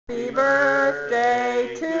Happy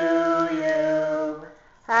birthday to you.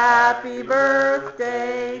 Happy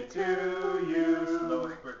birthday to you.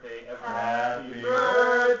 Slowest birthday ever. Happy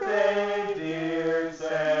birthday, dear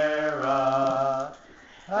Sarah.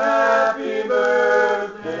 Happy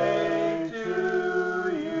birthday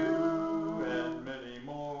to you. And many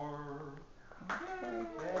more.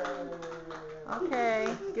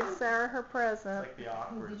 Okay, give Sarah her present. It's like the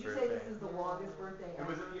awkward Did you birthday. say this is the longest birthday It ever?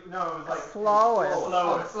 was, no, it was like Slowest.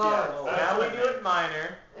 Slowest, yeah. Slowest. Now we do it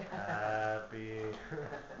minor. Happy.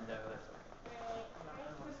 No, that's okay. I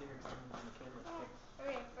want to see her extending the camera.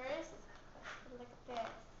 Okay, first, look at this.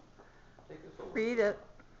 Take this over. Read it.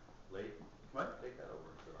 Late. What? Take that over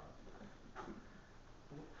and sit on.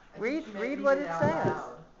 Read what it says.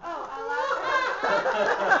 Oh, I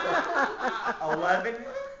love 11.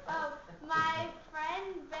 Oh, my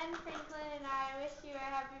friend Ben Franklin and I wish you a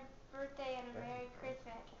happy birthday and a Merry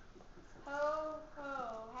Christmas. Ho,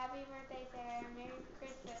 ho. Happy birthday, Sarah. Merry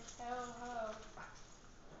Christmas. Ho, ho.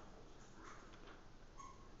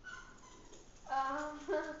 Love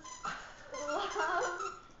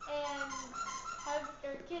and hugs,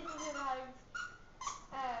 or kisses and hugs.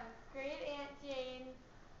 Great Aunt Jane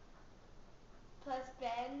plus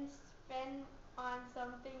Ben spend on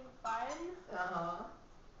something fun. Wow.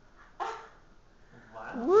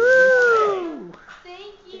 Woo!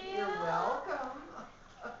 Thank you. You're welcome.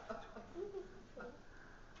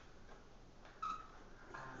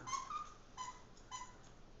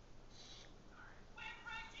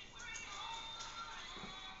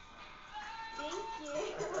 Thank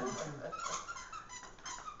you. Okay.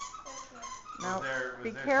 Now, Was there be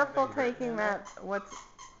something careful written taking in that, what's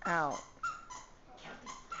out.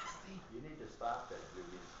 You need to stop that. You're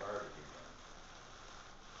being started again.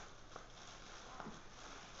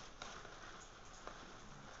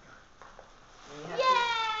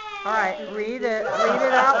 Yay! All right, read it. Read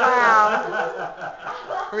it out loud.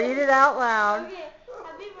 Read it out loud. Okay.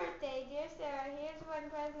 Happy birthday, dear Sarah. Here's one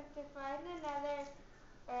present to find another,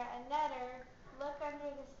 look under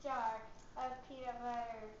this jar of peanut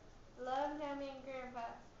butter. Love, Mommy and Grandpa.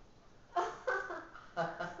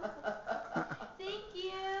 Thank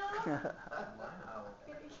you. Wow.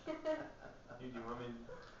 Do you want me to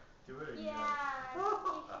do it or you Yeah, you should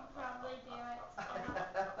probably do it.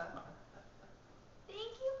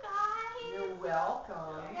 Thank you, guys. You're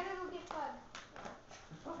welcome.